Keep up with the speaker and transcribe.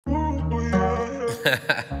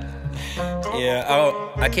Yeah,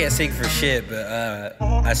 I can't sing for shit, but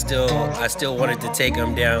I still wanted to take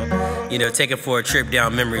him down, take him for a trip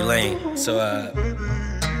down memory lane. So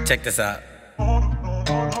check this out.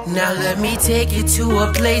 Now let me take you to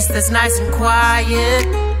a place that's nice and quiet.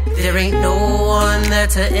 There ain't no one there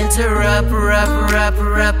to interrupt.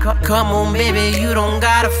 Come on, baby, you don't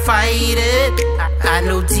gotta fight it. I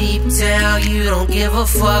know deep down you don't give a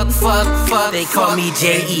fuck. They call me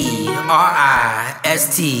Jeristotle.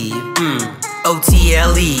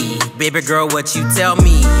 Baby girl, what you tell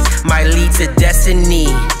me might lead to destiny.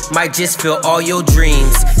 Might just fill all your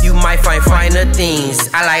dreams. You might find finer things.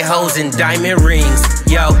 I like hoes and diamond rings.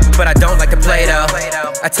 Yo, but I don't like to play though.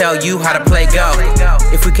 I tell you how to play go.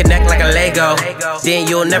 If we connect like a Lego, then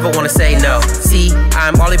you'll never wanna say no. See,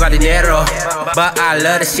 I'm all about dinero, but I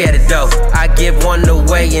love to share the dough. I give one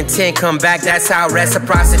away and 10 come back. That's how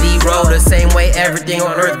reciprocity roll. The same way everything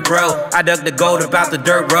on earth grow. I dug the gold about the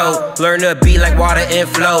dirt road. Learn to be like water and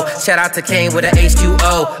flow. Shout out to Kane with a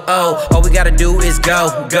H2O. All we gotta do is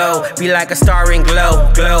go. Be like a star and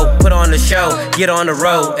glow. Put on the show, get on the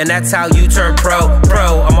road, and that's how you turn pro.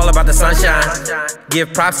 I'm all about the sunshine.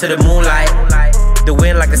 Give props to the moonlight. The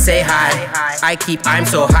wind like to say hi. I'm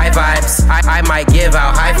so high vibes. I might give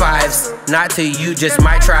out high fives. Not to you, just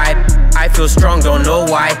my tribe. I feel strong, don't know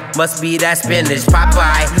why. Must be that spinach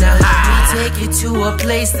Popeye. Now let me take you to a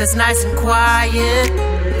place that's nice and quiet.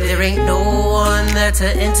 There ain't no one there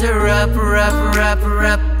to interrupt.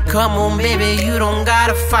 Come on, baby, you don't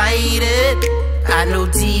gotta fight it. I know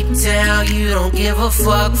deep down you don't give a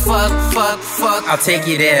fuck. I'll take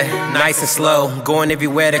you there, nice and slow. Going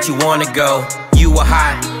everywhere that you wanna go. You were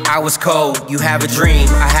hot, I was cold. You have a dream,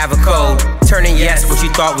 I have a code. Turning yes what you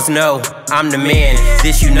thought was no. I'm the man,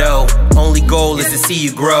 this you know. Only goal is to see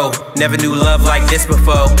you grow. Never knew love like this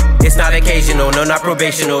before. It's not occasional, no, not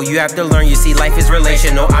probational. You have to learn, you see, life is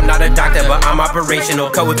relational. I'm not a doctor, but I'm operational.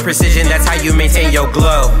 Cut with precision, that's how you maintain your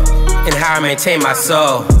glow. And how I maintain my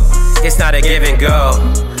soul. It's not a give and go.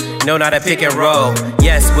 No, not a pick and roll.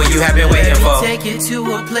 Yes, what you have been waiting for. Let me take you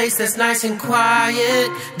to a place that's nice and quiet.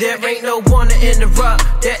 There ain't no one to interrupt.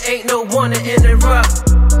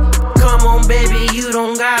 Come on, baby, you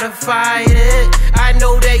don't gotta fight it. I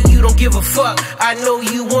know that you don't give a fuck. I know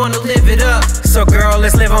you wanna live it up. So girl,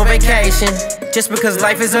 let's live on vacation. Just because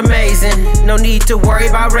life is amazing. No need to worry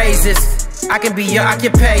about raises. I can be your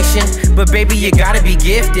occupation, but baby, you gotta be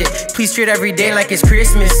gifted. Please treat every day like it's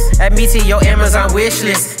Christmas. Add me to your Amazon wish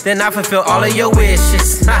list, then I fulfill all of your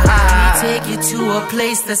wishes. Let me take you to a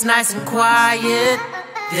place that's nice and quiet.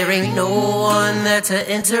 There ain't no one there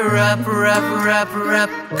to interrupt.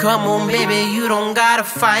 Come on, baby, you don't gotta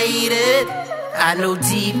fight it. I know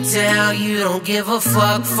deep down you don't give a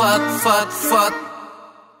fuck.